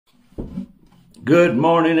Good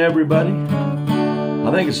morning, everybody. I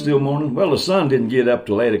think it's still morning. Well, the sun didn't get up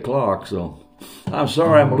till 8 o'clock, so I'm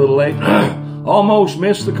sorry I'm a little late. Almost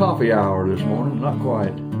missed the coffee hour this morning, not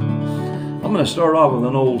quite. I'm going to start off with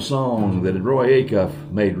an old song that Roy Acuff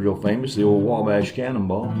made real famous, the old Wabash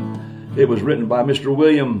Cannonball. It was written by Mr.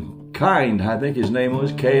 William Kind, I think his name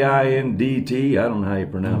was, K-I-N-D-T. I don't know how you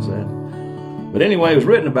pronounce that. But anyway, it was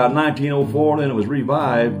written about 1904, then it was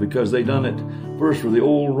revived because they done it first for the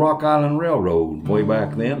old Rock Island Railroad way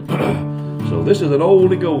back then. So this is an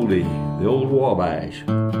oldie goldie, the old Wabash.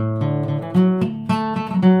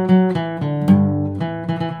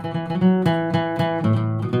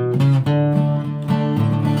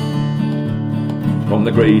 From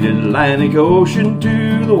the great Atlantic Ocean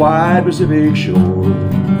to the wide Pacific shore,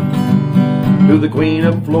 to the queen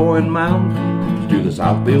of flowing mountains, to the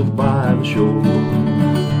south fields by the shore.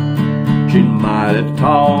 She's mighty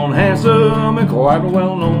tall and handsome and quite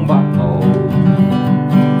well known by all.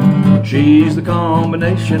 She's the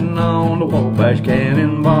combination on the Wabash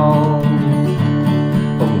Cannonball.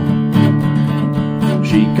 Oh.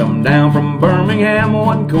 She come down from Birmingham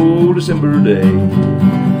one cold December day.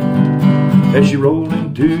 As she rolled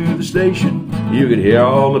into the station, you could hear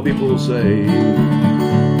all the people say,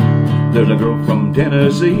 there's a girl from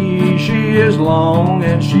Tennessee, she is long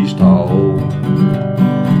and she's tall.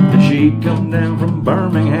 And she come down from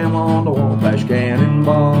Birmingham on the Wabash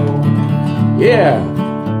Cannonball. Yeah!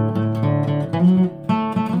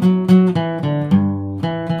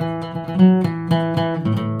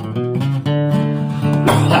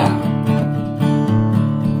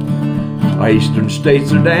 Eastern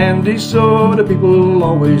states are dandies, so the people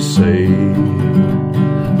always say.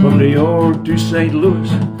 From New York to St.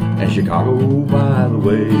 Louis and Chicago, by the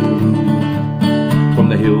way. From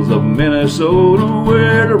the hills of Minnesota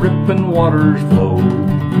where the ripping waters flow,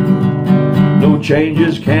 no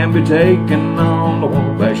changes can be taken on the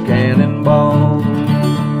Wabash Cannonball.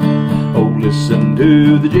 Oh, listen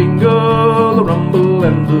to the jingle, the rumble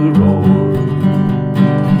and the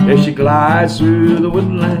roar, as she glides through the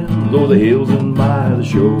woodlands, over the hills and by the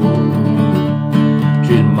shore.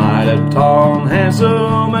 She's mighty tall and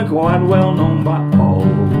handsome and quite well known by all.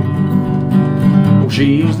 Oh,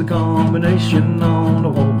 she's the combination on the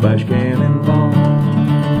Wabash Cannonball.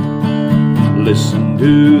 Listen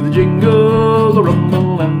to the jingle, the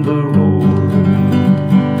rumble and the roar,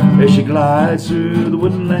 as she glides through the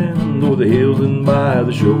woodland, over the hills and by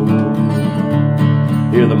the shore.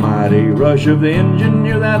 Hear the mighty rush of the engine,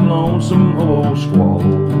 hear that lonesome old squall,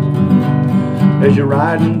 as you're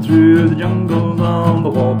riding through the jungles on the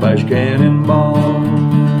Wabash Cannonball.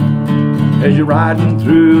 As you're riding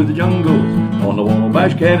through the jungles on the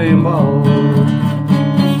Wabash Cannonball.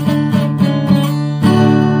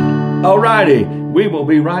 Alrighty, we will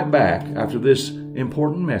be right back after this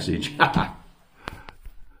important message.